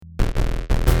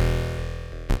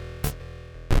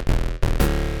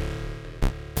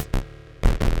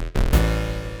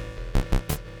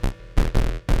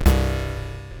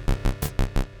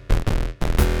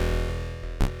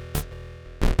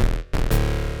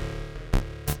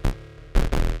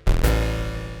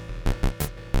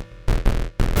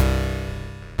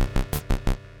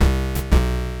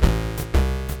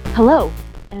Hello,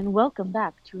 and welcome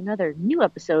back to another new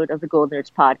episode of the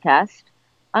Goldnerds podcast.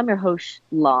 I'm your host,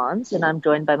 Lons, and I'm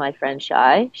joined by my friend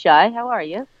Shy. Shy, how are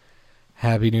you?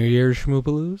 Happy New Year,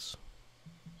 Schmoopaloos.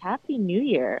 Happy New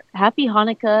Year. Happy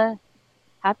Hanukkah.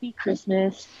 Happy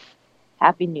Christmas.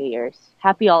 Happy New Year's.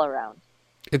 Happy all around.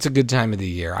 It's a good time of the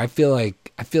year. I feel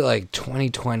like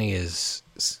 2020 is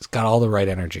it's got all the right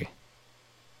energy.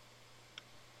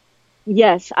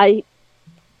 Yes, I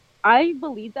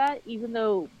believe that, even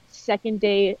though second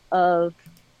day of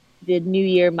the new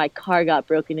year, my car got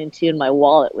broken into and my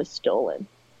wallet was stolen.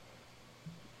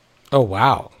 Oh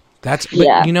wow.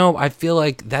 Yeah. I feel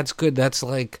like that's good. That's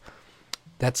like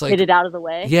Hit it out of the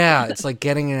way. yeah, it's like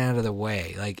getting it out of the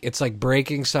way. Like it's like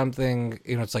breaking something,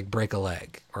 it's like break a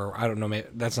leg, or I don't know, maybe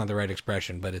that's not the right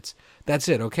expression, but that's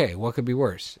it. Okay, what could be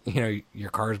worse? Your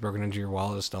car is broken into, your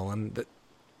wallet is stolen.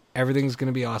 Everything's going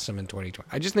to be awesome in 2020.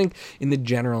 I just think in the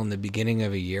beginning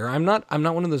of a year, I'm not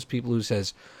one of those people who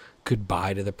says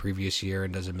goodbye to the previous year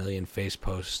and does a million Facebook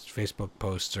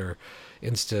posts or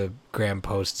Instagram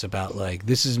posts about like,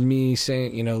 this is me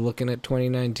saying, looking at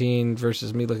 2019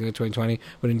 versus me looking at 2020.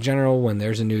 But in general, when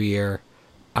there's a new year,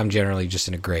 I'm generally just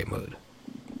in a great mood.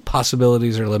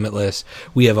 Possibilities are limitless.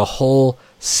 We have a whole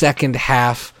second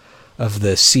half of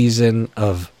the season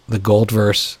of the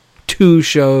Goldverse, 2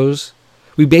 shows.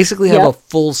 We basically have a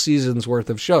full season's worth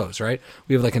of shows, right?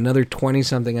 We have like another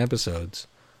 20-something episodes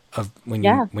of when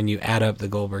you add up the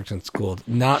Goldbergs and Schooled.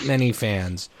 Not many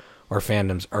fans or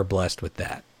fandoms are blessed with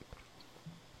that.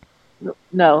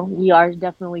 No, we are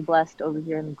definitely blessed over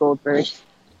here in the Goldverse.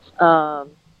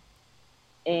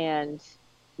 And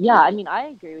yeah, I mean, I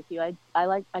agree with you.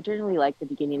 I generally like the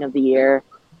beginning of the year.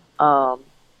 I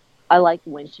like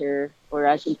winter, or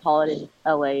as we call it in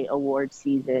LA, award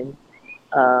season.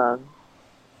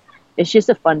 It's just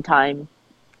a fun time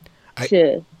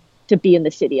to be in the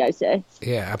city, I say.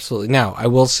 Yeah, absolutely. Now, I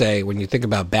will say, when you think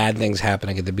about bad things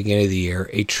happening at the beginning of the year,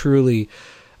 a truly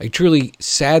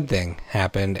sad thing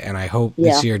happened, and I hope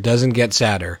this year doesn't get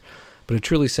sadder, but a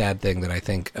truly sad thing that I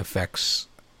think affects,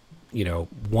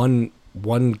 one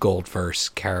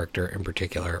Goldverse character in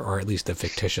particular, or at least a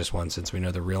fictitious one, since we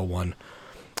know the real one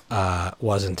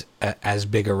wasn't as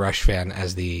big a Rush fan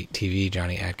as the TV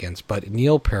Johnny Atkins. But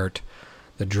Neil Peart,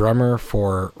 the drummer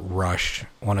for Rush,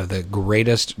 one of the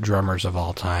greatest drummers of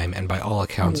all time, and by all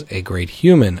accounts, a great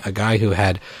human, a guy who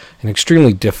had an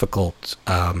extremely difficult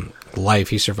life.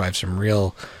 He survived some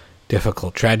real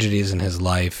difficult tragedies in his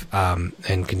life,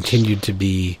 and continued to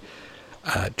be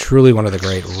truly one of the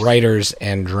great writers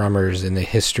and drummers in the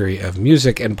history of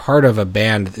music, and part of a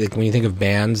band. Like, when you think of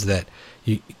bands that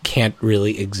you can't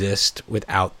really exist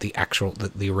without the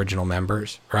original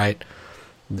members, right?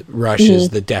 Rush is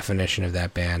the definition of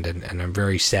that band, and I'm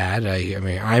very sad. I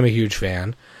mean, I'm a huge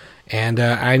fan, and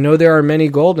I know there are many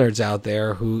Goldnerds out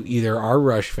there who either are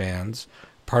Rush fans,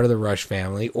 part of the Rush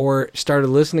family, or started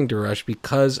listening to Rush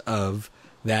because of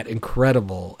that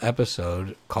incredible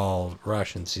episode called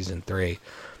Rush in season 3.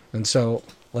 And so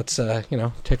let's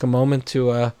take a moment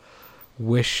to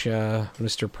wish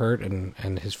Mr. Peart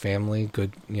and his family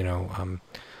good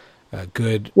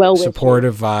good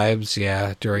supportive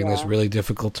vibes during this really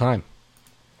difficult time.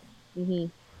 There's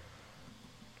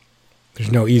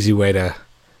no easy way to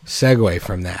segue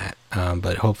from that,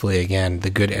 but hopefully, again, the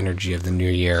good energy of the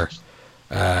new year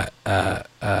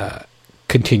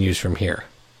continues from here.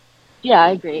 Yeah,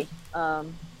 I agree.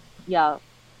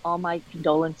 All my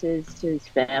condolences to his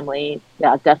family.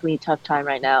 Yeah, definitely a tough time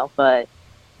right now, but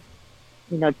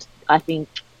I think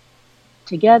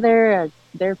together as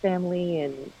their family,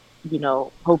 and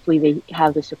hopefully they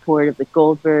have the support of the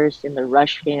Goldverse and the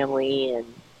Rush family, and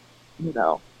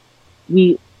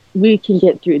we can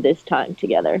get through this time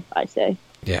together, I say.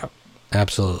 Yeah,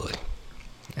 absolutely.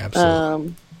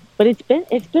 But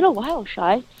it's been a while,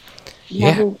 Shy.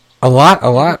 A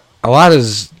lot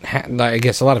is, I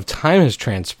guess, a lot of time has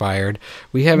transpired.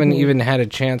 We haven't even had a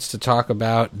chance to talk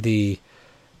about the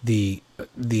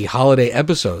holiday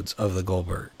episodes of the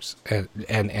Goldbergs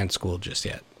and Schooled just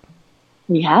yet.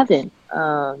 We haven't.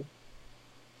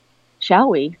 Shall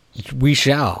we? We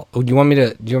shall. Do you want me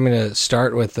to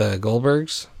start with the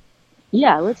Goldbergs?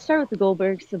 Yeah, let's start with the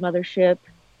Goldbergs, the Mothership.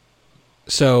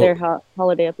 So their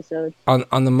holiday episode.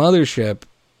 On the Mothership,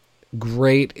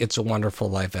 great It's a Wonderful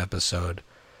Life episode.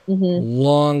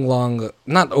 Long,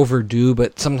 not overdue,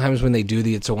 but sometimes when they do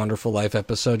the It's a Wonderful Life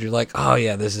episode, you're like, oh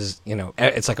yeah, this is,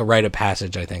 it's like a rite of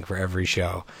passage, I think, for every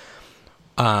show.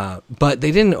 But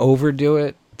they didn't overdo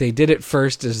it. They did it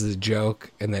first as the joke,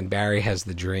 and then Barry has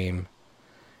the dream,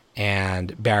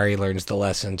 and Barry learns the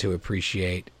lesson to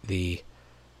appreciate the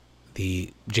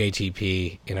the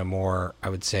JTP in a more, I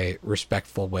would say,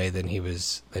 respectful way than he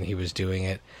was doing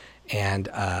it, and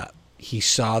he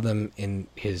saw them in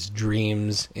his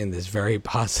dreams in this very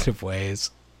positive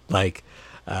ways, like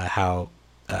how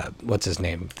what's his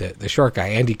name, the short guy,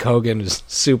 Andy Cogan, is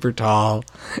super tall,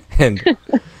 and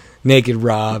Naked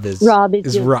Rob is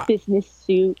business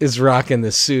suit is rocking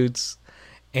the suits,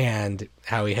 and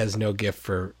how he has no gift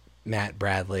for Matt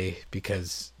Bradley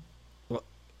because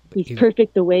he's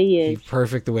perfect the way he is. He's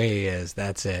perfect the way he is.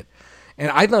 That's it.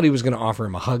 And I thought he was going to offer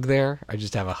him a hug there. I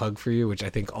just have a hug for you, which I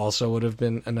think also would have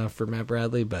been enough for Matt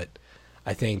Bradley. But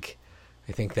I think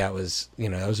that was,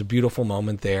 that was a beautiful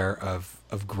moment there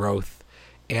of growth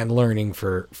and learning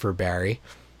for Barry.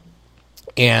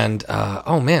 And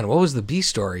oh man, what was the B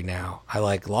story now? I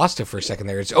lost it for a second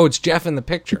there. It's Jeff in the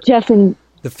picture. Jeff and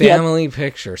the family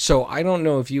picture. So I don't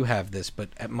know if you have this, but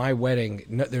at my wedding,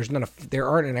 there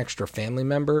aren't an extra family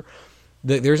member.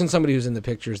 There isn't somebody who's in the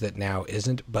pictures that now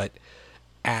isn't, but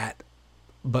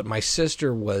my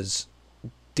sister was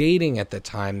dating at the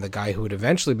time the guy who would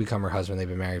eventually become her husband. They've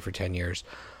been married for 10 years,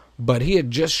 but he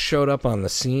had just showed up on the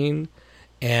scene,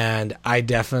 and I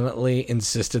definitely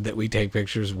insisted that we take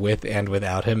pictures with and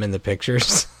without him in the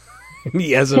pictures.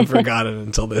 He hasn't forgotten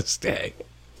until this day.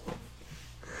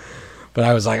 But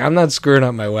I was like, I'm not screwing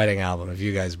up my wedding album if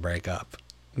you guys break up.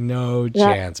 No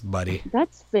chance, buddy.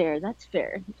 That's fair.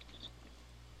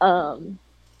 And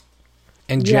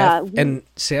Jeff and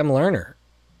Sam Lerner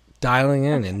dialing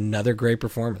in another great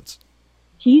performance.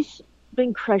 He's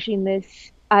been crushing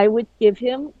this. I would give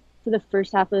him, for the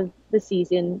first half of the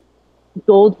season,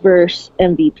 Goldverse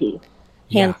MVP,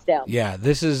 hands down. Yeah,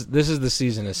 this is the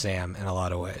season of Sam in a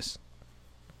lot of ways.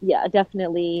 Yeah,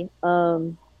 definitely.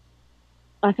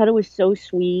 I thought it was so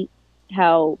sweet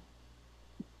how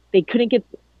they couldn't get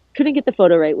the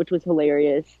photo right, which was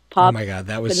hilarious. Oh my God,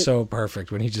 that was so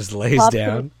perfect when he just lays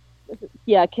down.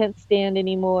 Can't stand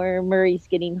anymore. Murray's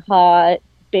getting hot.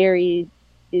 Barry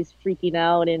is freaking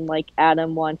out, and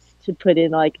Adam wants to put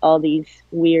in all these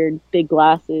weird big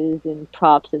glasses and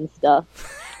props and stuff.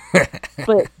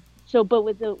 But what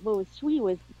was sweet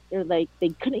was they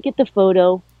couldn't get the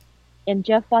photo, and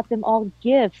Jeff bought them all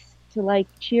gifts to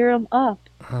cheer them up.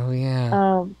 Oh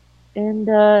yeah. And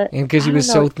because he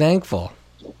was so thankful.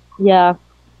 Yeah.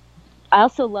 I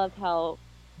also loved how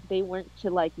they weren't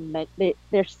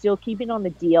they're still keeping on the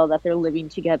deal that they're living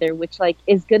together, which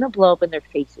is gonna blow up in their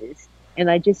faces. And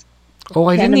I just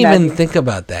I didn't even think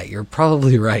about that. You're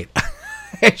probably right.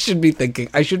 I should be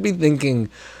thinking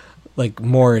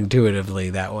more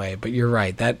intuitively that way. But you're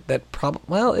right. It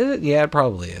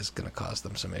probably is gonna cause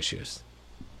them some issues.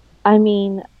 I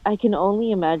mean, I can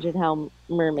only imagine how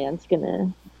Merman's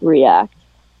gonna react.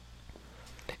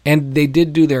 And they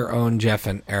did do their own Jeff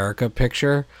and Erica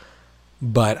picture,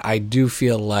 but I do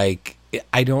feel like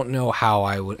I don't know how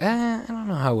I would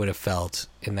have felt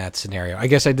in that scenario. I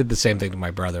guess I did the same thing to my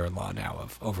brother-in-law now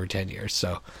of over 10 years,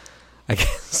 so I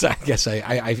guess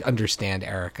I understand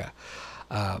Erica.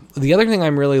 The other thing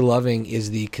I'm really loving is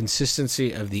the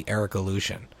consistency of the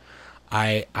Ericalution.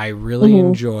 I really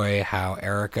enjoy how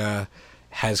Erica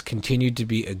has continued to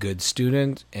be a good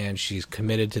student, and she's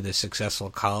committed to this successful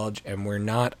college, and we're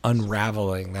not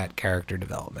unraveling that character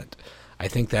development. I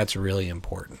think that's really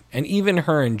important. And even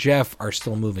her and Jeff are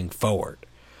still moving forward,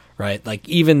 right?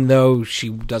 Even though she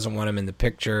doesn't want him in the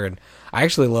picture, and I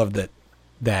actually love that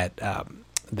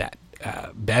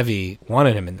Bevy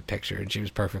wanted him in the picture, and she was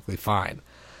perfectly fine.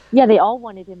 Yeah, they all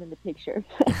wanted him in the picture.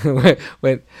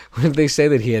 when they say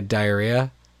that he had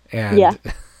diarrhea, and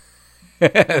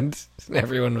and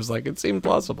everyone was like, it seemed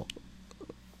plausible.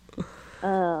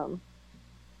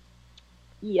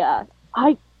 Yeah,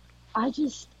 I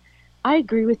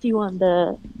agree with you on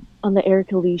the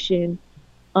Ericalution,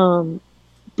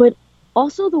 but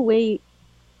also the way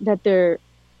that they're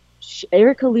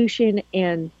Ericalution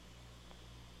and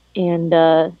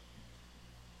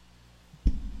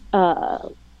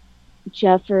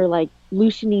Jeff are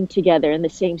loosening together in the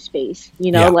same space,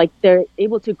 they're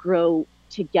able to grow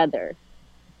together,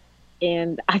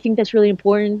 and I think that's really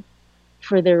important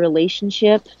for their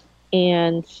relationship.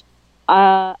 And it's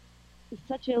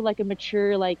such a a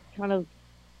mature kind of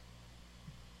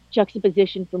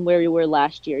juxtaposition from where we were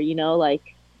last year,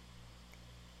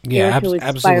 Erica was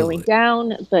spiraling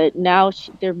down, but now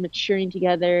they're maturing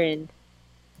together and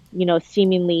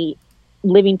seemingly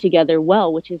living together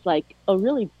well, which is a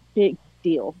really big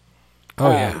deal.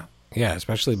 Yeah,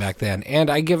 especially back then.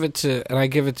 And I give it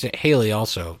to Haley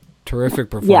also. Terrific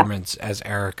performance as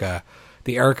Erica,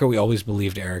 the Erica we always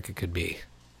believed Erica could be.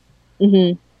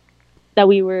 Mm-hmm. That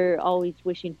we were always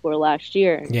wishing for last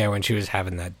year. Yeah, when she was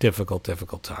having that difficult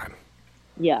time.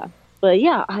 Yeah. But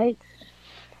yeah, I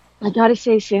gotta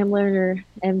say Sam Lerner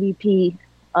MVP.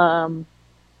 Um,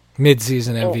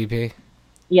 Mid-season eh, MVP.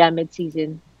 yeah,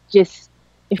 midseason. Just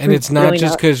if And we're it's not throwing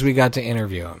just out, because we got to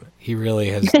interview him. He really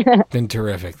has been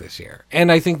terrific this year.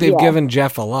 And I think they've yeah, given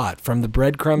Jeff a lot, from the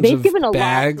breadcrumbs they've of given a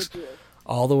lot to bags do.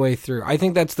 all the way through. I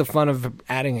think that's the fun of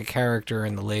adding a character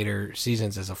in the later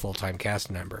seasons as a full-time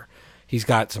cast member. He's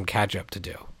got some catch-up to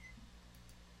do.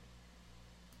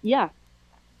 Yeah,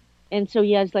 and so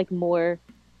he has like more,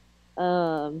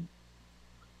 um,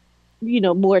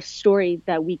 more story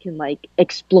that we can like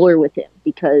explore with him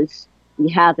because we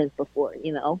haven't before.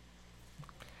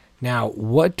 Now,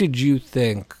 what did you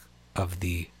think of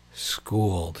the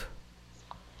Schooled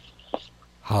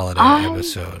holiday I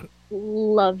episode?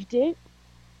 loved it.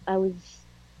 I was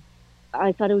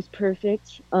I thought it was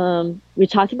perfect. We're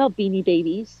talking about Beanie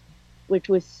Babies, which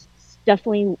was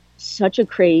definitely such a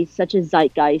craze, such a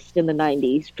zeitgeist in the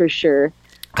 90s for sure.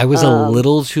 I was a Um,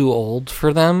 little too old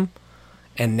for them,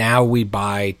 and now we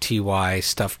buy TY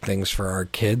stuffed things for our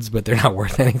kids, but they're not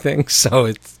worth anything. So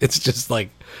it's just like,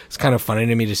 it's kind of funny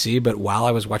to me to see. But while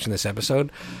I was watching this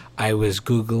episode, I was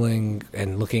Googling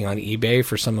and looking on eBay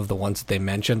for some of the ones that they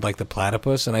mentioned, like the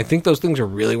platypus, and I think those things are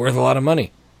really worth a lot of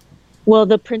money. well,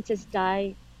 the Princess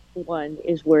Di one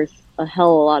is worth a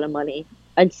hell of a lot of money.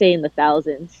 I'd say in the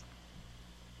thousands.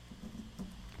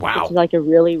 It's Wow. like a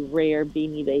really rare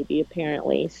Beanie Baby,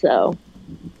 apparently. So,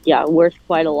 yeah, worth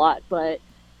quite a lot. But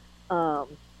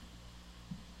um,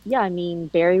 yeah, I mean,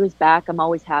 Barry was back. I'm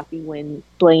always happy when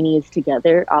Blaney is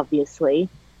together, obviously.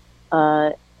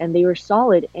 And they were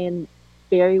solid. And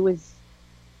Barry was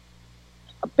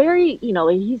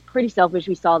he's pretty selfish.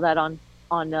 We saw that on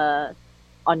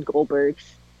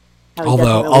Goldbergs, how he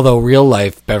doesn't really. Although real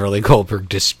life Beverly Goldberg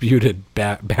disputed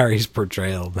Barry's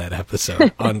portrayal in that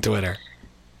episode on Twitter.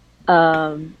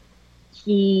 Um,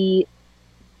 he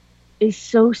is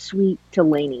so sweet to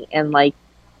Lainey, and like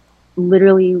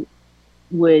literally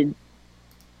would,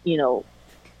 you know,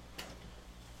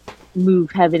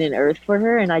 move heaven and earth for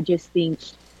her. And I just think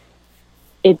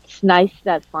it's nice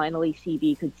that finally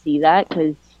CB could see that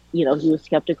because he was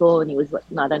skeptical and he was like,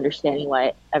 not understanding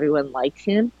why everyone likes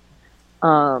him.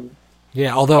 Um,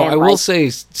 Yeah, although I and will like, say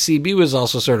CB was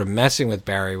also sort of messing with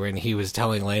Barry when he was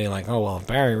telling Lady, like, oh, well, if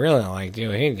Barry really liked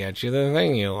you, he'd get you the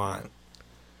thing you want.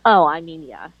 oh, I mean,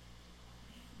 yeah,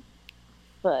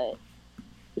 but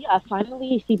yeah,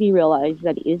 finally CB realized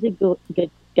that he is a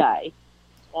good guy,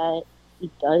 that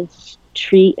he does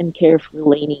treat and care for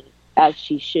Lainey as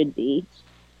she should be.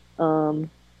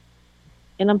 Um,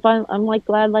 and I'm fine. I'm like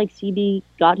glad like CB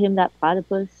got him that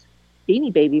platypus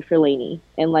Beanie Baby for Lainey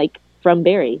and like from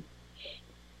Barry.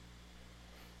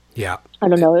 Yeah. I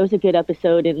don't know. It was a good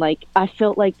episode, and like I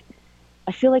feel like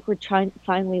we're trying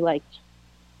finally like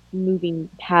moving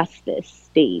past this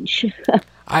stage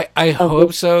I of hope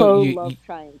this so. faux love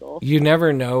triangle. You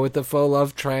never know with the faux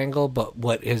love triangle, but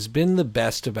what has been the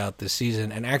best about this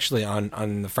season, and actually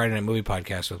on the Friday Night Movie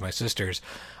podcast with my sisters,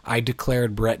 I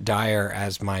declared Brett Dyer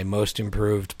as my most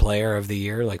improved player of the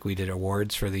year, like we did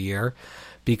awards for the year,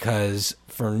 because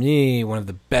for me, one of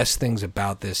the best things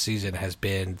about this season has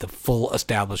been the full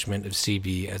establishment of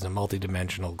CB as a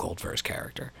multidimensional Goldverse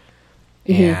character.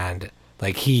 Hmm. And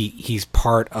like he's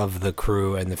part of the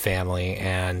crew and the family,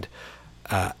 and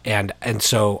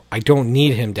so I don't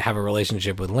need him to have a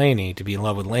relationship with Lainey, to be in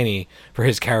love with Lainey, for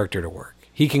his character to work.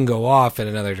 He can go off in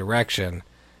another direction,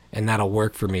 and that'll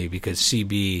work for me because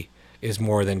CB is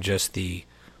more than just the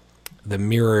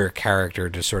mirror character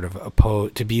to sort of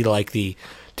oppose, to be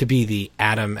the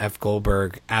Adam F.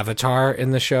 Goldberg avatar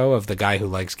in the show of the guy who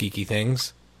likes geeky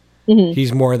things. Hmm.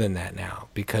 He's more than that now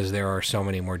because there are so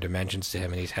many more dimensions to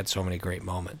him, and he's had so many great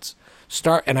moments.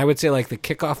 And I would say like the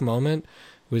kickoff moment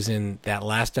was in that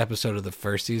last episode of the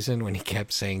first season when he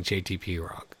kept saying JTP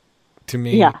wrong. To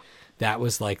me, Yeah. that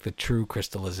was like the true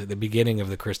the beginning of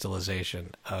the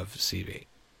crystallization of CB.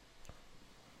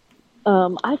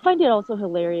 I find it also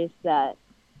hilarious that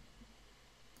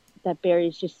Barry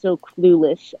is just so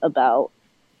clueless about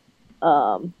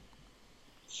um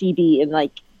CB and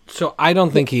like So I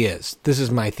don't think he is. This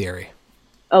is my theory.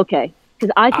 okay,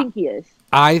 because I I, think he is.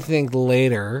 I think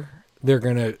later they're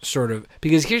going to sort of,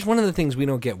 because here's one of the things we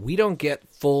don't get. We don't get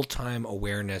full-time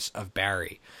awareness of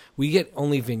Barry. We get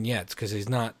only vignettes because he's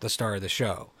not the star of the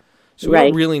show. So we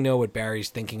don't Right. really know what Barry's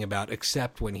thinking about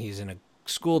except when he's in a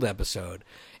Schooled episode.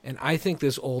 And I think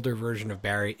this older version of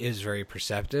Barry is very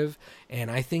perceptive. And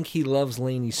I think he loves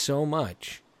Lainey so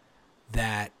much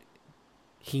that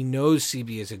he knows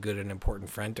CB is a good and important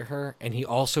friend to her. And he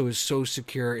also is so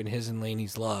secure in his and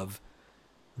Lainey's love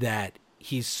that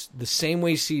he's the same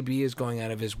way CB is going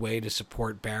out of his way to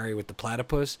support Barry with the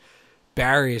platypus.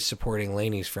 Barry is supporting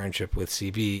Lainey's friendship with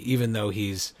CB, even though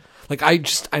he's like,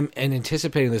 I'm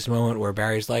anticipating this moment where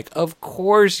Barry's like, of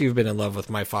course you've been in love with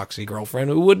my foxy girlfriend.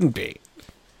 Who wouldn't be?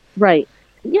 Right.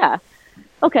 Yeah.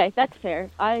 Okay, that's fair.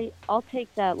 I'll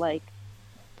take that. Like,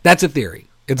 that's a theory.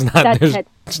 It's not.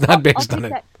 It's not based on it.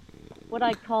 That, what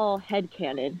I call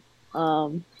headcanon,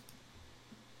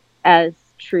 as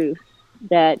truth,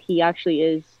 that he actually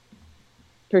is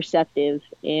perceptive,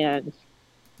 and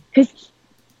because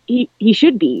he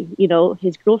should be. You know,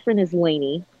 his girlfriend is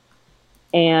Lainey,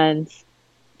 and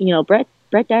you know Brett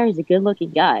Dyer is a good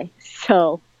looking guy,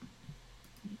 so.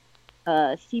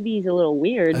 CB is a little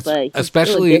weird, but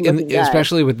especially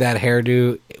with that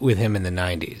hairdo with him in the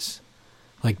 90s.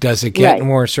 Like, does it get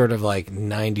more sort of like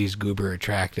 90s goober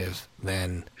attractive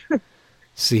than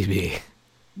CB?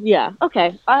 Yeah.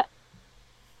 Okay. I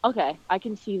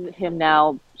can see him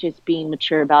now just being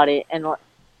mature about it,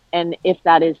 and if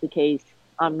that is the case,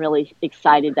 I'm really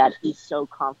excited that he's so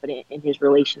confident in his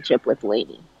relationship with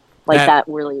Lainey. Like that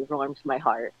really warms my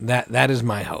heart. That is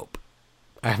my hope.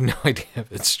 I have no idea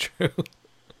if it's true.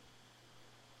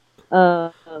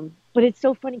 But it's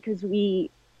so funny because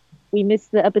we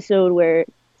missed the episode where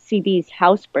CB's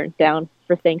house burnt down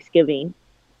for Thanksgiving.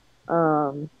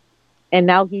 And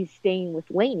now he's staying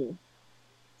with Lainey.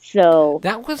 So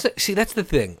that's the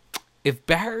thing. If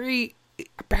Barry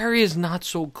is not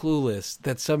so clueless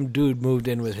that some dude moved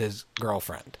in with his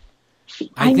girlfriend.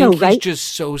 I think he's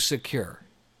just so secure.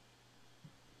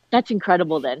 That's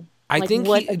incredible then. I think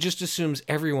he just assumes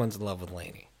everyone's in love with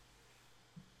Lainey.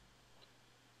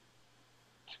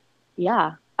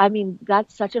 Yeah. I mean,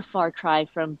 that's such a far cry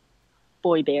from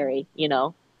Boy Barry, you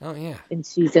know? Oh, yeah. In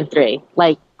season 3.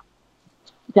 Like,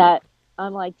 that,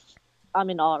 I'm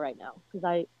in awe right now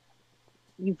because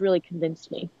you've really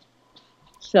convinced me.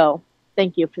 So,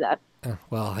 thank you for that.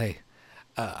 Well, hey,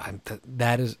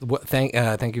 that is what. Thank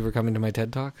you for coming to my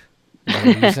TED Talk. Is that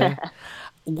what you say?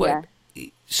 What? Yeah.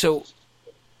 So,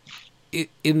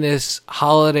 in this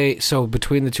holiday, so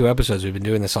between the two episodes, we've been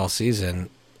doing this all season.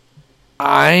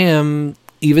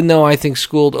 Even though I think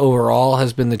Schooled overall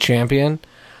has been the champion,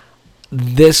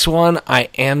 this one I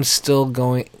am still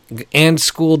going. And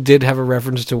Schooled did have a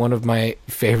reference to one of my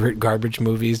favorite garbage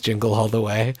movies, Jingle All the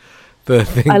Way.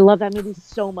 I love that movie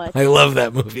so much. I love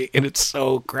that movie, and it's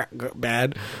so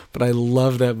bad, but I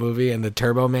love that movie, and the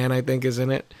Turbo Man, I think, is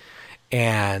in it.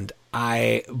 And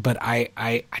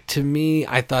to me,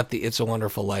 I thought the It's a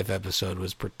Wonderful Life episode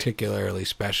was particularly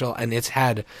special, and it's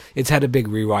had a big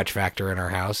rewatch factor in our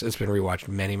house. It's been rewatched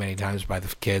many, many times by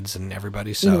the kids and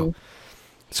everybody. So,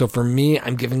 So for me,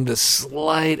 I'm giving the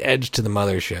slight edge to the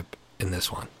Mothership in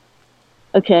this one.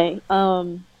 Okay,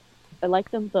 I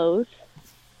like them both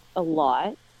a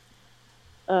lot.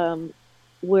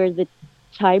 Where the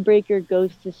tiebreaker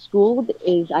goes to Schooled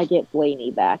is I get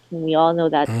Blaney back, and we all know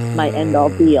that's my end all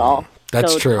be all.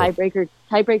 That's true.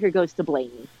 Tiebreaker goes to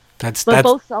Blaney. But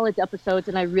both solid episodes,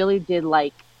 and I really did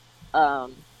like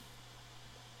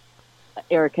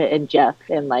Erica and Jeff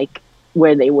and like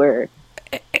where they were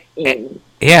in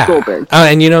Goldbergs.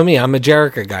 And you know me, I'm a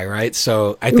Jerica guy, right?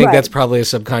 So I think that's probably a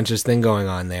subconscious thing going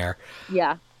on there.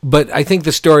 Yeah. But I think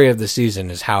the story of the season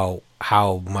is how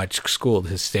much Schooled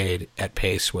has stayed at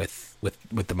pace with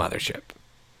the Mothership.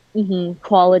 Mm-hmm.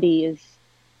 Quality is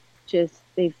just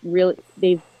they've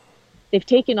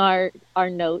taken our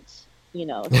notes, you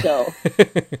know. So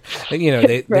you know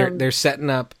they're setting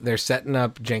up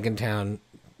Jenkintown,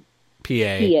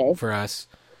 PA for us.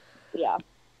 Yeah.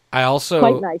 I also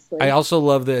quite nicely. I also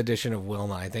love the addition of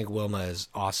Wilma. I think Wilma is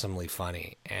awesomely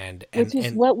funny and which is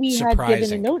and what we surprising. had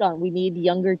given a note on. We need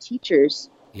younger teachers.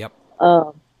 Yep.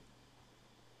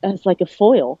 As like a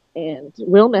foil, and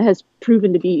Wilma has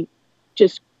proven to be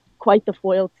just quite the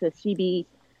foil to CB,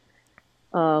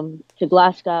 to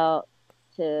Glasgow,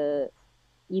 to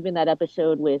even that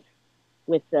episode with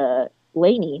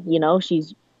Lainey. You know,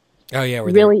 she's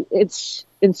it's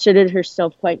inserted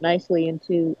herself quite nicely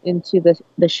into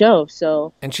the show.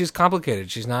 So, and she's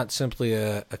complicated. She's not simply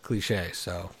a cliche.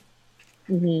 So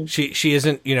she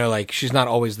isn't, you know, like she's not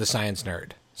always the science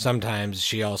nerd. Sometimes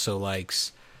she also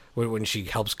likes when she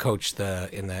helps coach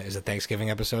is it Thanksgiving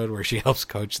episode where she helps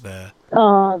coach the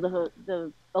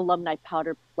alumni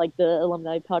powder, like the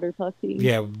alumni powder puff team.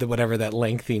 Yeah, whatever that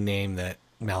lengthy name that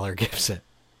Meller gives it.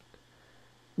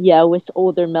 Yeah, with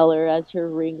older Meller as her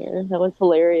ringer. That was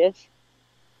hilarious.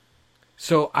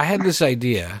 So I had this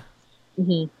idea.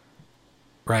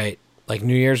 Right? Like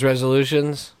New Year's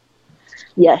resolutions?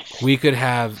 Yes. We could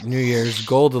have New Year's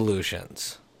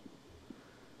Goldalutions.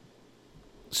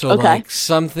 So like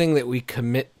something that we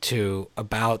commit to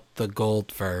about the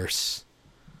Goldverse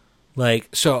Like,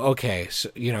 so, okay, so,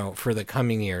 for the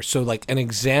coming year. So, like, an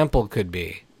example could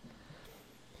be,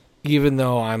 even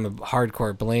though I'm a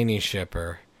hardcore Blaney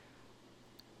shipper,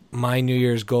 my New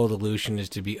Year's Goldolution is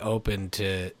to be open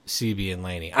to CB and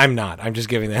Laney. I'm not. I'm just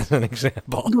giving that as an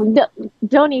example.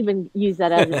 Don't even use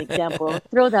that as an example.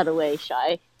 Throw that away,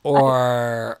 Shy.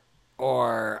 Or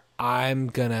I'm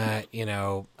gonna,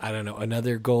 I don't know,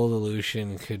 another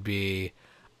Goldolution could be,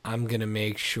 I'm gonna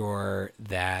make sure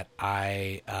that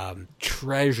I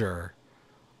treasure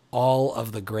all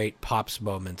of the great Pops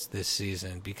moments this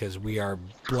season, because we are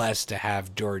blessed to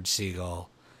have George Segal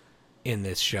in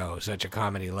this show, such a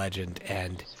comedy legend,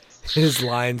 and his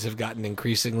lines have gotten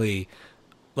increasingly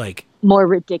like more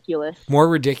ridiculous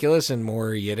and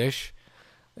more Yiddish,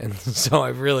 and so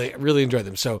I've really enjoyed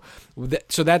them. So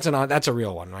that's a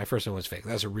real one. My first one was fake.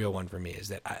 That's a real one for me. Is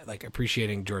that I like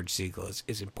appreciating George Segal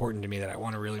is important to me. That I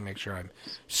want to really make sure I'm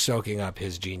soaking up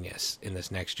his genius in this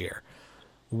next year.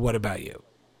 What about you?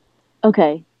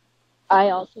 Okay, I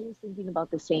also was thinking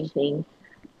about the same thing.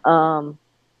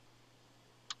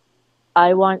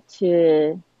 I want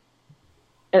to.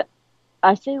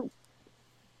 I say,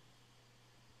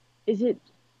 is it?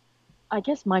 I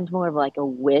guess mine's more of like a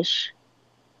wish.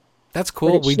 That's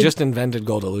cool. We just invented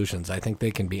Goldolutions. I think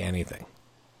they can be anything.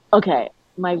 Okay,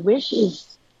 my wish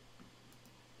is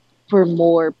for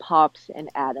more Pops and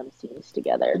Adam scenes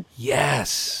together.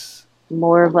 Yes.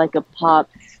 More of like a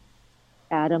Pops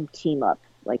Adam team up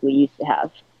like we used to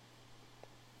have.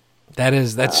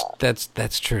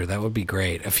 That's true. That would be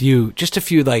great. A few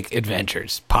like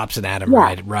adventures. Pops and Adam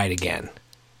ride again.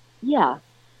 Yeah.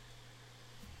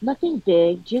 Nothing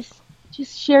big. Just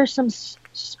share some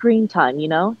screen time.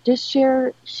 Just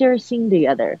share a scene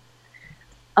together.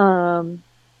 And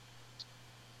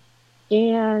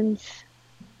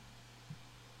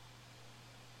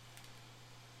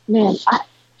man,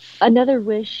 another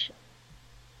wish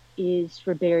is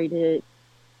for Barry to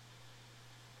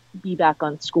be back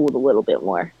on Schooled a little bit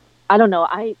more. I don't know.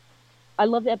 I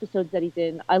love the episodes that he's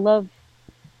in. I love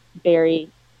Barry.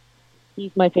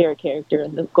 He's my favorite character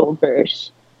in the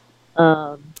Goldverse.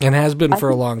 And has been for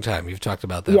a long time. You've talked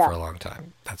about that for a long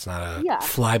time. That's not a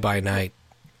fly-by-night.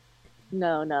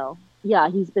 No. Yeah,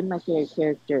 he's been my favorite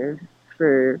character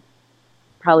for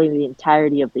probably the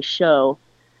entirety of the show.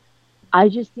 I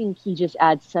just think he just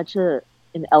adds such an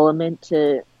element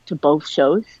to both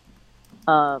shows.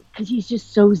 Because he's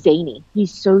just so zany.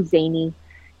 He's so zany,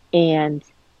 and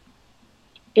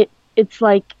it's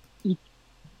like you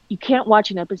can't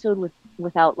watch an episode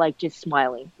without like just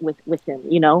smiling with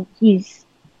him. He's,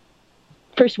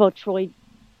 first of all, Troy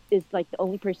is like the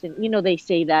only person. They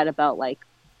say that about like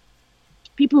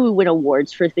people who win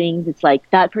awards for things. It's like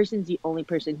that person's the only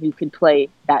person who can play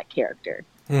that character.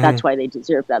 Mm-hmm. That's why they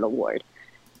deserve that award.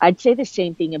 I'd say the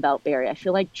same thing about Barry. I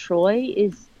feel like Troy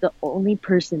is the only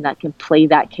person that can play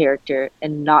that character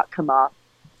and not come off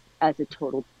as a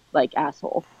total like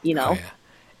asshole, Oh, yeah.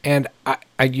 And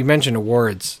you mentioned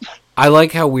awards. I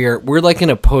like how we're like in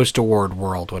a post-award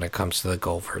world when it comes to the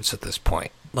Goldverse at this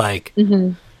point. Like,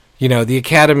 the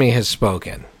Academy has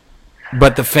spoken,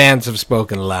 but the fans have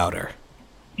spoken louder.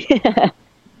 Yeah.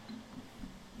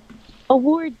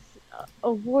 Awards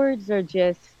are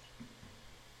just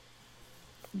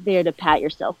there to pat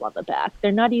yourself on the back.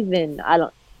 They're not even, I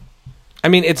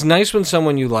mean, it's nice when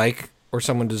someone you like or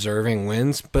someone deserving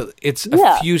wins, but it's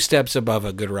a few steps above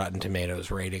a good Rotten Tomatoes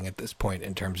rating at this point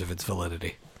in terms of its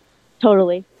validity.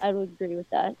 Totally. I would agree with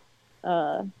that.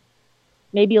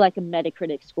 Maybe like a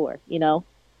Metacritic score,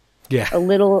 Yeah. A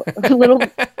little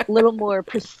more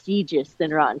prestigious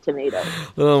than Rotten Tomatoes.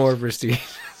 A little more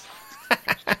prestigious.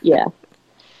 Yeah.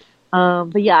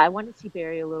 But yeah, I want to see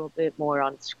Barry a little bit more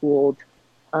on Schooled.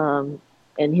 And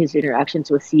his interactions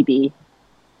with CB.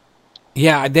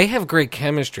 Yeah, they have great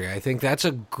chemistry. I think that's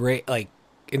a great, like,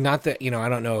 not that, I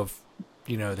don't know if,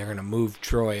 they're going to move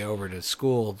Troy over to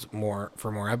Schooled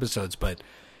for more episodes, but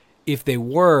if they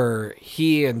were,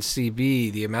 he and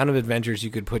CB, the amount of adventures you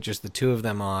could put just the two of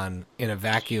them on in a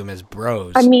vacuum as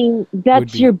bros. I mean,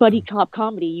 that's your buddy cop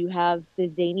comedy. You have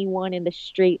the zany one and the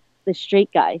straight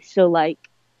guy. So, like,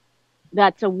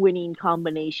 that's a winning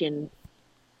combination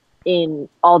in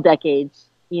all decades,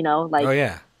 like. Oh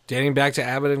yeah, dating back to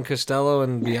Abbott and Costello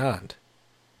and beyond.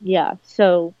 Yeah,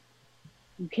 so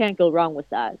you can't go wrong with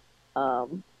that.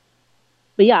 But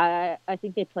yeah, I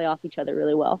think they play off each other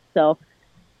really well. So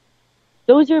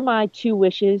those are my two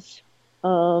wishes.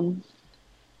 And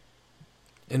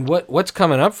what's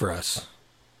coming up for us?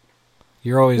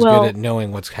 You're always good at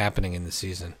knowing what's happening in the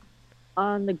season.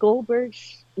 On the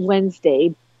Goldbergs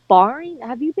Wednesday,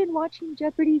 have you been watching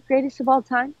Jeopardy Greatest of All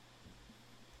Time?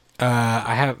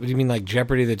 I have. You mean like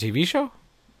Jeopardy, the TV show?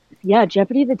 Yeah,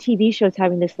 Jeopardy, the TV show, is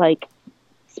having this like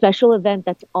special event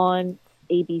that's on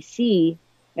ABC,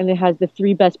 and it has the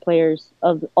three best players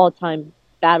of all time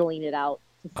battling it out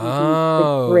to see who's the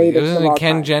Oh, greatest of isn't it all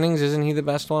Ken time. Jennings? Isn't he the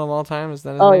best one of all time? Is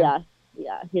that his Oh name? yeah,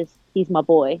 yeah, he's my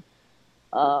boy.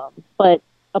 But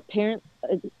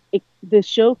apparently, the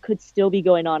show could still be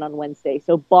going on Wednesday.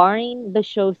 So barring the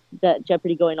show that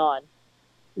Jeopardy going on,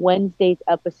 Wednesday's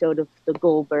episode of the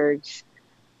Goldbergs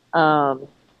um,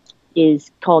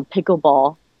 is called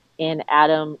Pickleball, and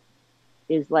Adam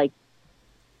is like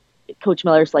Coach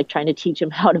Miller's like trying to teach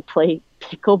him how to play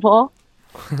pickleball.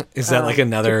 Is that like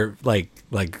another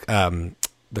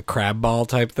the crab ball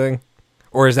type thing,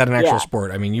 or is that an actual Yeah.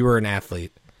 sport? I mean, you were an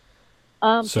athlete,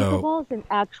 so Pickleball is an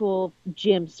actual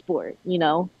gym sport, you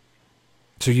know.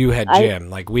 you had I gym,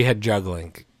 like we had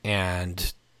juggling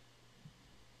and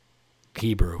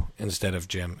Hebrew instead of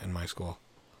gym in my school.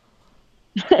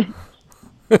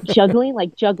 juggling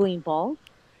like juggling balls.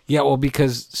 Yeah, well,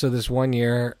 because this one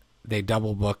year they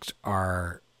double booked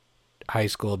our high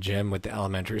school gym with the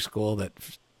elementary school that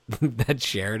that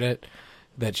shared it,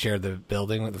 that shared the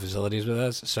building with the facilities with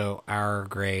us. So our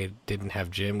grade didn't have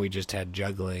gym; we just had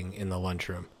juggling in the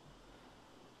lunchroom.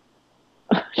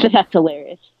 That's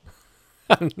hilarious.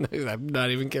 I'm not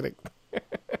even kidding.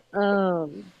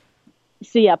 Um,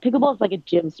 so yeah, pickleball is like a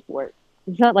gym sport.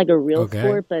 It's not like a real Okay.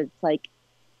 sport, but it's like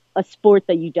a sport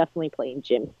that you definitely play in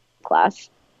gym class.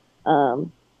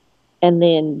 Um, and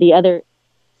then the other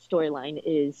storyline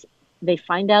is they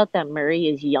find out that Murray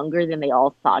is younger than they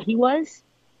all thought he was.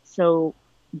 So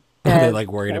Are they Bev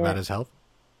like worried about plan- his health?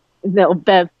 no,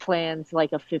 Bev plans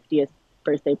like a 50th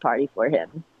birthday party for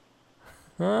him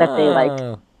that they like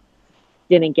Oh.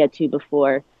 didn't get to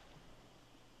before.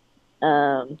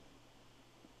 Um,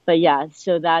 but yeah,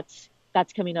 so that's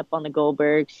coming up on the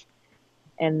Goldbergs,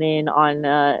 and then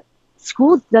on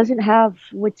school doesn't have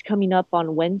what's coming up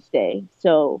on Wednesday,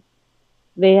 so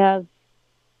they have,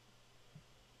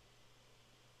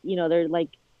 you know,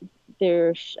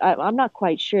 I'm not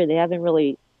quite sure. They haven't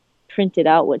really printed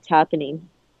out what's happening,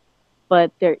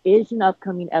 but there is an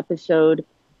upcoming episode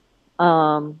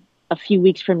a few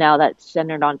weeks from now that's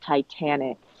centered on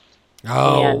Titanic.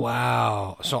 Oh, And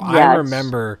wow. So I yeah,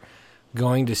 remember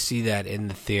going to see that in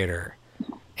the theater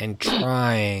and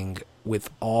trying with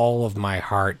all of my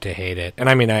heart to hate it. And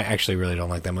I mean, I actually really don't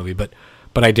like that movie, but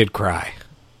I did cry.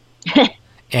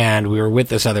 And we were with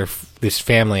this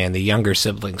family, and the younger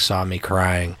siblings saw me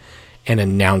crying and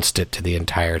announced it to the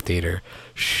entire theater.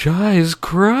 Shai's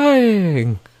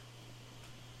crying.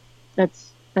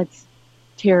 that's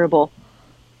terrible.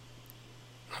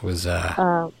 It was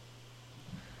Um,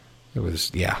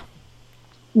 yeah.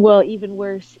 Well, even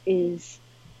worse is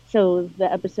so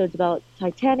the episode's about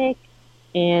Titanic,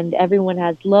 and everyone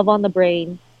has love on the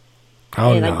brain,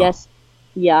 Oh and no. I guess,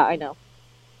 yeah, I know,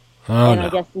 Oh and no. I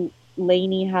guess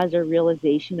Lainey has a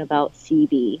realization about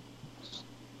CB,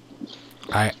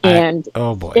 and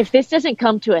Oh boy. if this doesn't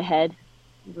come to a head,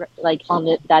 like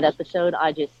on that episode,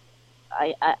 I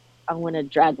I'm gonna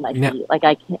drag my Now, feet. Like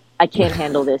I can't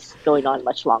handle this going on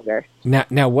much longer.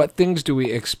 now, what things do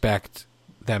we expect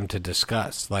them to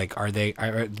discuss? Like, are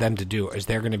them to do? Is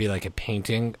there going to be like a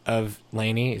painting of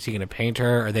Lainey? Is he going to paint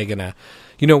her? Are they going to,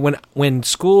 when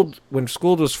Schooled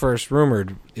was first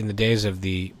rumored in the days of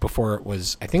before it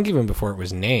was, I think even before it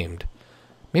was named,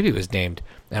 maybe it was named,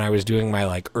 and I was doing my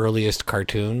like earliest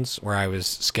cartoons where I was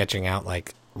sketching out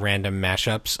like random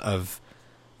mashups of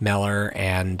Mellor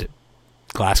and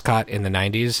Glasscott in the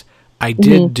 90s. I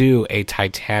did do a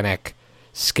Titanic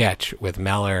sketch with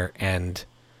Mellor and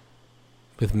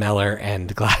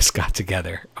Glasscott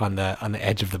together on the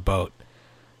edge of the boat.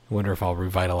 I wonder if I'll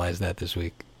revitalize that this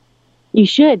week. You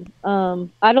should.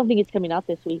 I don't think it's coming out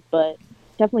this week, but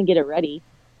definitely get it ready.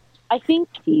 I think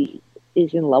he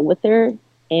is in love with her,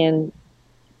 and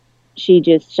she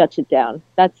just shuts it down.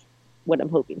 That's what I'm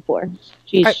hoping for.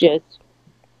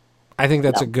 I think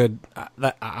that's No. a good.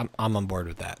 I'm on board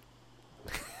with that.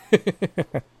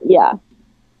 Yeah.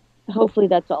 Hopefully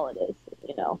that's all it is.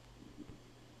 You know,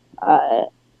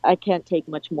 I can't take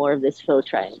much more of this faux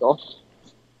triangle.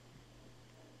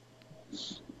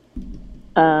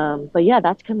 But yeah,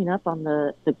 that's coming up on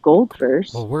the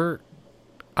Goldverse. Well,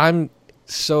 I'm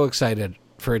so excited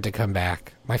for it to come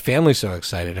back. My family's so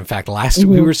excited. In fact,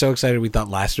 we were so excited we thought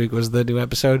last week was the new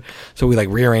episode. So we like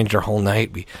rearranged our whole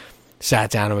night. We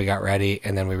sat down and we got ready,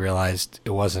 and then we realized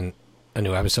it wasn't a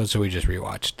new episode, so we just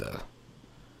rewatched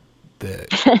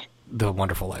the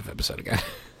Wonderful Life episode again.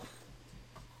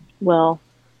 Well,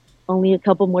 only a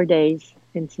couple more days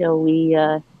until we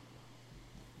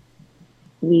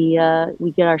we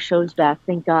get our shows back.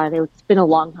 Thank God. It's been a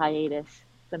long hiatus.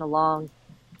 It's been a long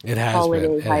It has been. holiday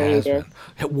It has hiatus.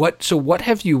 been. What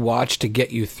have you watched to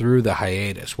get you through the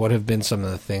hiatus? What have been some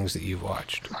of the things that you've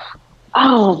watched?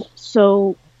 Oh,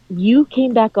 so You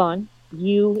came back on.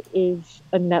 You is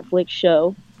a Netflix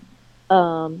show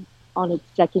on its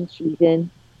second season.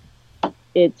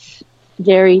 It's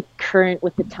very current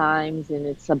with the times, and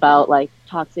it's about like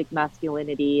toxic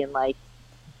masculinity and like,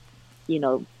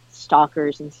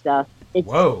 stalkers and stuff.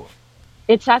 Whoa.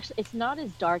 It's actually it's not as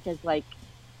dark as like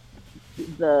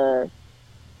the,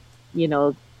 you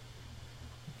know,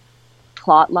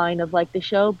 plot line of like the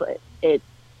show, but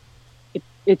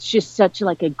it's just such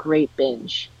like a great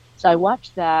binge. So I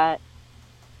watched that.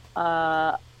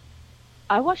 Uh,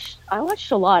 I watched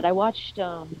a lot. I watched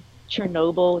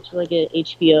Chernobyl, which is like a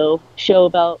HBO show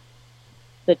about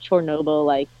the Chernobyl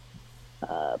like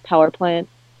power plant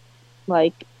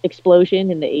like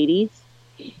explosion in the 80s.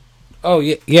 Oh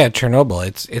yeah,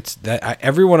 Chernobyl. It's that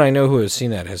everyone I know who has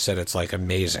seen that has said it's like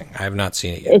amazing. I have not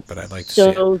seen it yet, but I'd like to see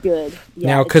it. So good. Yeah,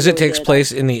 Now, it's because it really takes good.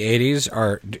 place in the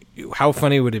 '80s, how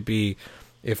funny would it be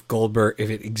if if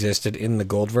it existed in the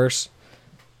Goldverse?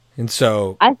 And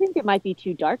so, I think it might be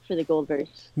too dark for the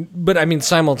Goldverse. but I mean,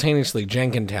 simultaneously,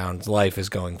 Jenkintown's life is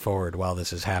going forward while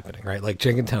this is happening, right? Like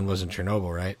Jenkintown wasn't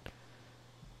Chernobyl, right?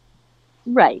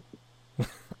 Right.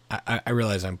 I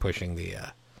realize I'm pushing the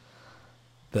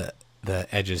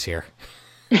edges here.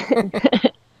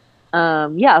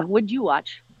 Yeah, what'd you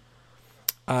watch?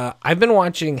 I've been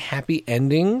watching Happy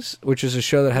Endings, which is a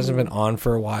show that hasn't been on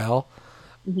for a while,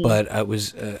 but it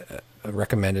was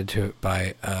recommended to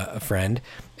by a friend,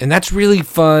 and that's really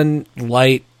fun,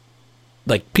 light,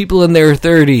 like people in their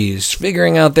 30s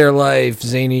figuring out their life,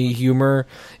 zany humor.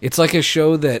 It's like a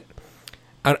show that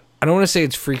I don't want to say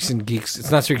it's Freaks and Geeks.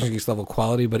 It's not Freaks and Geeks level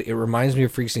quality, but it reminds me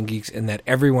of Freaks and Geeks in that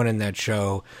everyone in that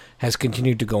show has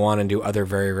continued to go on and do other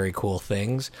very, very cool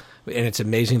things. And it's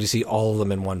amazing to see all of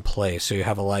them in one place. So you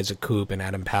have Eliza Coupe and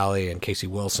Adam Pally and Casey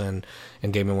Wilson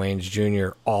and Damon Wayans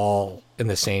Jr. all in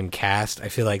the same cast. I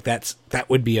feel like that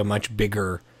would be a much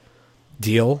bigger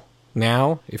deal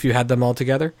now if you had them all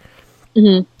together.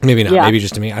 Mm-hmm. Maybe not. Yeah. Maybe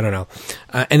just to me. I don't know.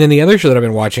 And then the other show that I've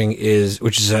been watching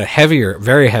which is a heavier,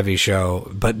 very heavy show,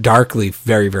 but darkly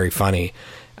very, very funny.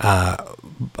 My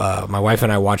wife and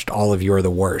I watched all of You're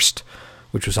the Worst,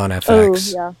 which was on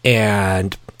FX. Oh, yeah.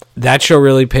 And that show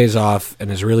really pays off and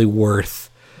is really worth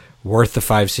the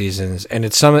 5 seasons. And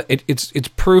it's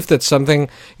proof that something.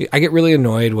 I get really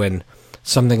annoyed when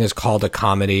something is called a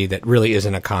comedy that really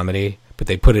isn't a comedy, but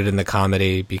they put it in the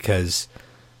comedy because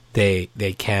they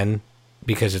can.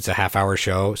 Because it's a half-hour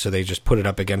show, so they just put it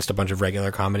up against a bunch of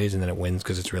regular comedies, and then it wins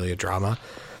because it's really a drama.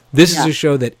 This is a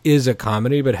show that is a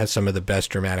comedy, but has some of the best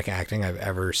dramatic acting I've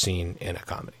ever seen in a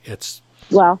comedy. It's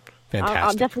fantastic.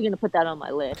 I'm definitely going to put that on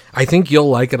my list. I think you'll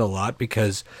like it a lot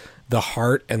because the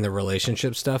heart and the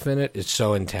relationship stuff in it is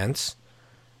so intense,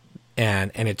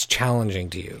 and it's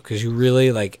challenging to you because you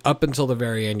really, like, up until the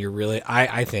very end, you're really,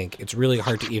 I think it's really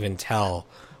hard to even tell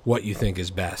what you think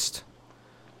is best.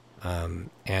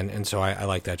 And so I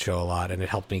like that show a lot, and it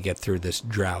helped me get through this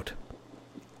drought.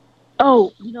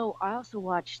 Oh, I also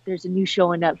watched, there's a new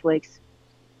show on Netflix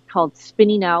called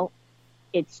Spinning Out.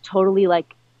 It's totally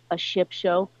like a ship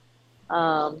show.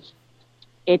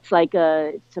 It's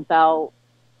about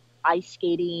ice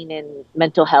skating and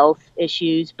mental health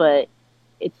issues, but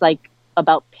it's like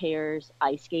about pairs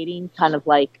ice skating, kind of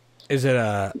like. Is it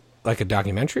like a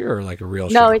documentary or like a real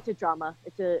show? No, it's a drama.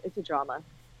 It's a drama.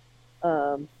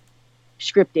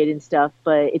 Scripted and stuff,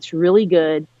 but it's really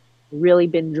good, really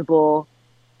bingeable.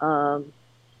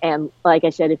 And like I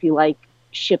said, if you like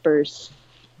shippers,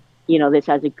 this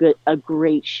has a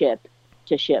great ship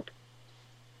to ship.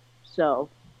 So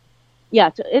yeah,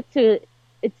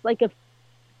 it's like a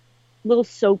little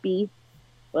soapy,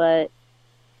 but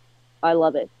I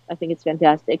love it. I think it's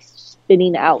fantastic.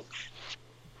 Spinning Out.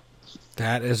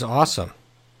 That is awesome.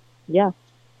 Yeah.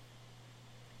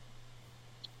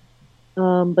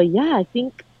 But yeah, I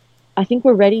think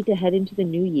we're ready to head into the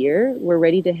new year. We're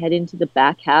ready to head into the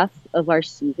back half of our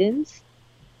seasons,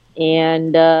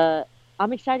 and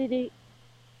I'm excited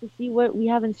to see what we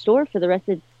have in store for the rest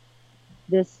of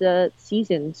this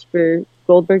seasons for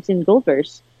Goldbergs and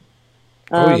Goldverse.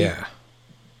 Oh yeah.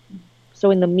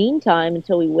 So in the meantime,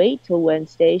 until we wait till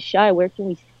Wednesday, Shy, where can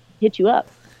we hit you up?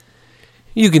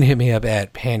 You can hit me up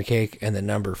at Pancake and the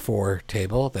number 4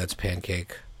 table. That's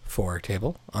Pancake 4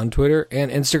 table on Twitter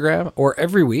and Instagram, or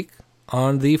every week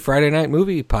on the Friday Night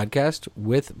Movie podcast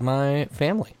with my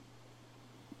family.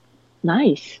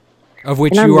 Nice. Of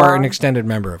which you are an extended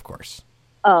member, of course.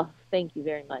 Oh, thank you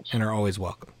very much. And are always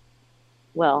welcome.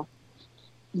 Well,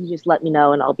 you just let me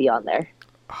know and I'll be on there.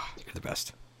 Oh, you're the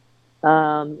best.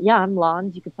 Yeah, I'm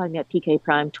Lons. You can find me at PK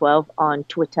Prime 12 on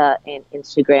Twitter and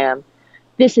Instagram.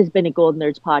 This has been a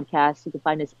Goldnerds podcast. You can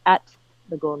find us at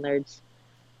the Goldnerds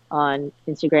on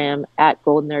Instagram, at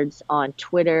Goldnerds on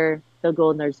Twitter,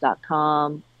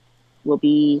 thegoldnerds.com. We'll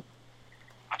be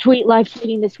live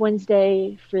tweeting this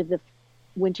Wednesday for the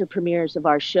winter premieres of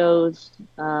our shows.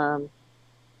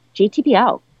 JTB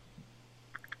out.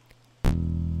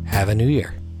 Have a new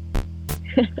year.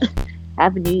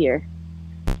 Have a new year.